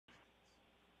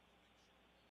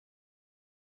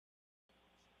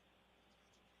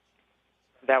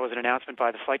that was an announcement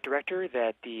by the flight director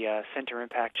that the Centaur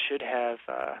impact should have...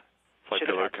 Flight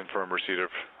payload confirm receipt of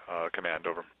command,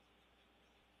 over.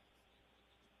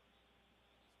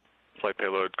 Flight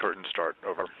payload curtain start,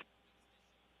 over.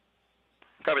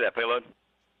 Copy that, payload.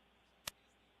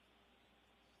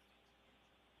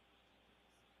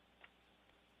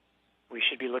 We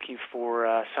should be looking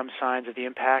for some signs of the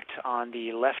impact on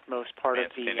the leftmost part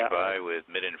of the... Standing by with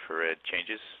mid-infrared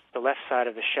changes. The left side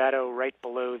of the shadow, right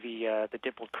below the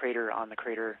dimpled crater on the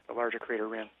larger crater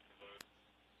rim.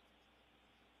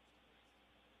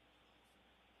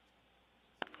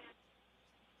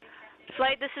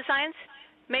 Flight, this is Science.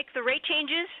 Make the rate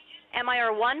changes.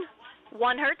 MIR 1,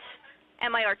 1 hertz.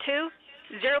 MIR 2,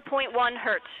 0.1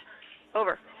 hertz.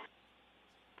 Over.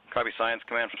 Copy, Science.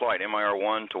 Command flight, MIR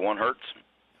 1 to 1 hertz.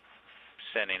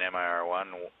 Sending MIR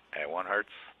 1 at 1 hertz.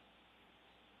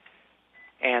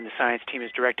 And the science team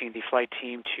is directing the flight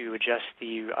team to adjust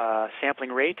the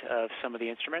sampling rate of some of the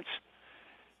instruments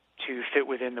to fit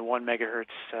within the 1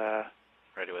 megahertz.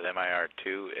 Ready with MIR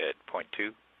 2 at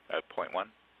 0.1.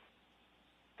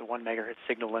 The 1 megahertz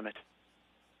signal limit.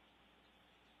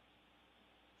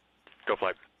 Go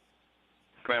flight.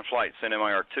 Command flight, send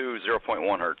MIR 2,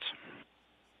 0.1 hertz.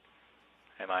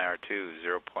 MIR 2,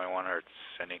 0.1 hertz,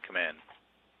 sending command.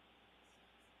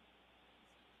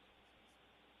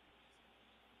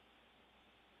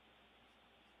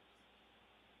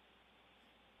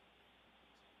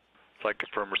 Flight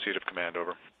confirm receipt of command,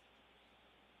 over.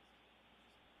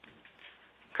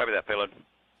 Copy that, payload.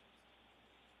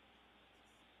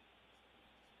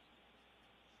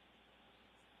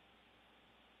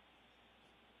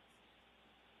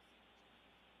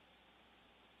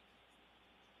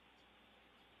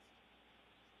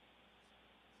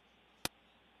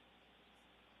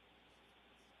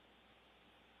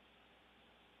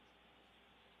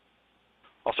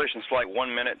 All stations flight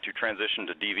 1 minute to transition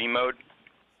to DV mode.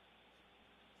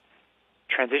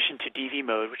 Transition to DV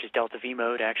mode, which is Delta V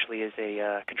mode, actually is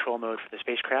a control mode for the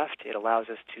spacecraft. It allows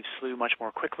us to slew much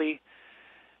more quickly,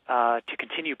 to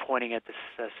continue pointing at this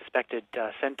suspected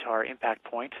Centaur impact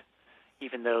point,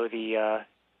 even though the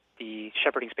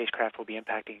shepherding spacecraft will be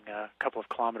impacting a couple of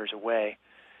kilometers away.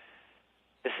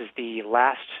 This is the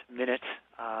last minute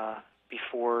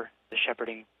before the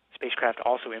shepherding spacecraft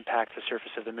also impacts the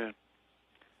surface of the moon,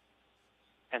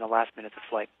 and the last minutes of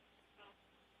flight.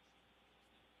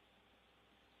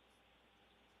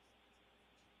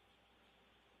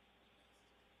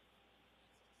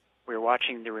 We're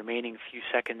watching the remaining few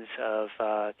seconds of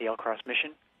the Lcross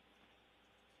mission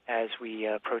as we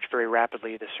approach very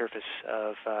rapidly the surface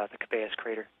of the Cabeus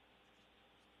crater.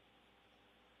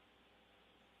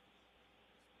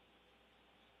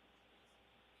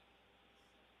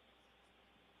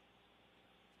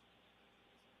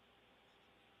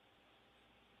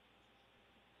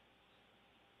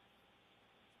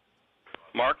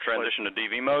 Mark, transition to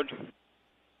DV mode.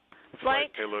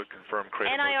 Flight, payload confirm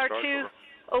crater NIR mode 2, start,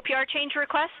 OPR change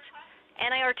request.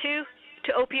 NIR 2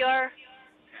 to OPR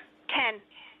 10.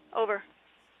 Over.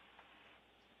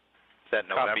 Is that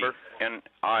November?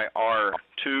 NIR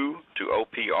 2 to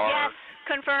OPR Yes,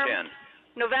 confirm. 10.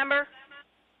 November.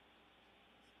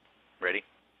 Ready?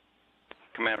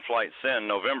 Command flight, send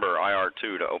November IR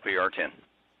 2 to OPR 10.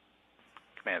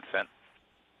 Command sent.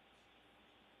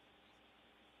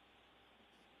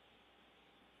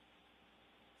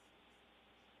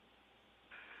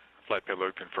 Flight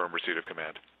payload confirm receipt of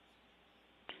command.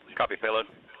 Copy, payload.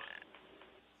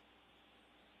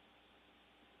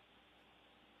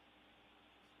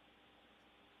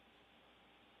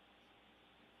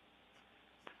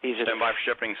 These are Stand by for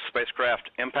shepherding spacecraft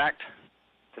impact.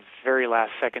 the very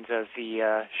last seconds of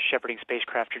the shepherding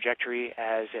spacecraft trajectory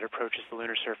as it approaches the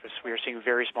lunar surface. We are seeing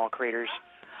very small craters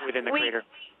within the crater.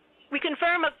 We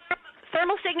confirm a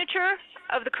thermal signature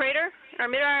of the crater in our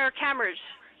mid-IR cameras.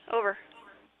 Over.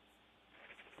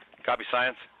 Copy,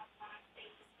 science.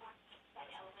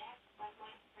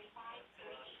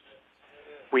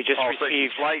 We just All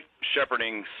received flight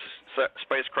shepherding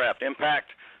spacecraft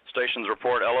impact. Stations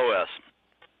report LOS.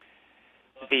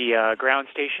 the ground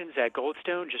stations at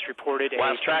Goldstone just reported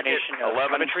Last a packet, termination of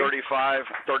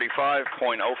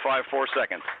 11:35.054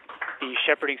 seconds. The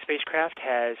shepherding spacecraft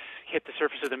has hit the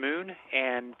surface of the moon,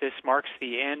 and this marks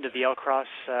the end of the Lcross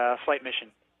flight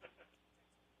mission.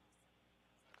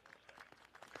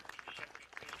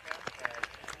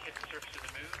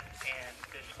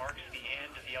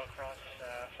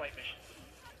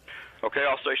 Okay,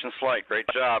 all stations flight. Great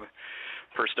job.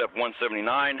 First step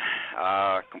 179,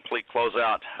 complete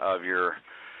closeout of your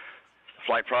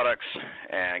flight products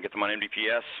and get them on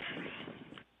MDPS.